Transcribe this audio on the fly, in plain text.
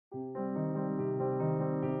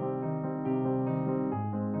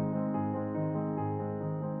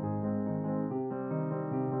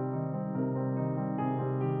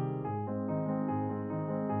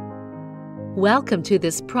Welcome to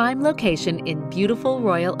this prime location in beautiful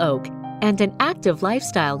Royal Oak and an active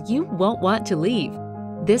lifestyle you won't want to leave.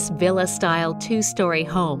 This villa-style two-story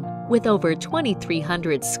home with over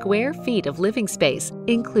 2,300 square feet of living space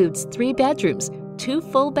includes 3 bedrooms, 2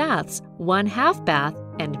 full baths, 1 half bath,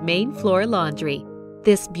 and main floor laundry.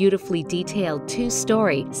 This beautifully detailed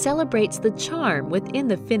two-story celebrates the charm within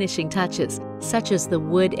the finishing touches, such as the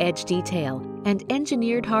wood edge detail and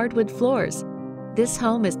engineered hardwood floors. This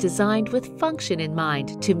home is designed with function in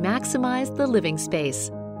mind to maximize the living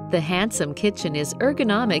space. The handsome kitchen is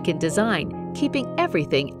ergonomic in design, keeping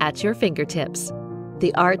everything at your fingertips.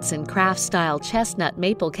 The arts and crafts style chestnut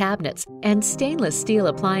maple cabinets and stainless steel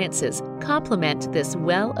appliances complement this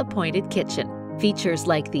well-appointed kitchen. Features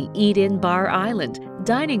like the eat-in bar island,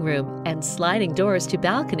 dining room, and sliding doors to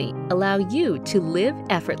balcony allow you to live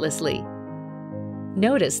effortlessly.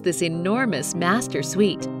 Notice this enormous master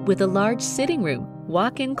suite with a large sitting room,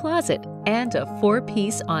 walk-in closet, and a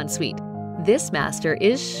 4-piece ensuite. This master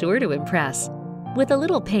is sure to impress. With a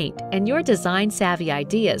little paint and your design-savvy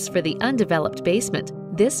ideas for the undeveloped basement,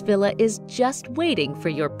 this villa is just waiting for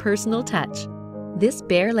your personal touch. This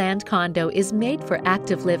bare land condo is made for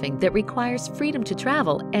active living that requires freedom to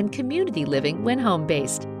travel and community living when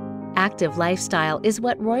home-based. Active lifestyle is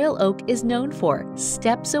what Royal Oak is known for,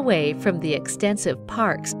 steps away from the extensive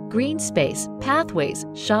parks, green space, pathways,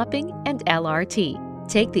 shopping, and LRT.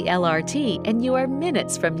 Take the LRT and you are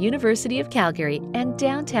minutes from University of Calgary and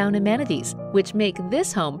downtown amenities, which make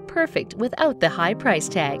this home perfect without the high price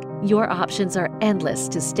tag. Your options are endless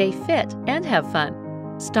to stay fit and have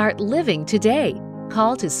fun. Start living today.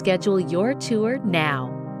 Call to schedule your tour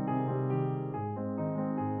now.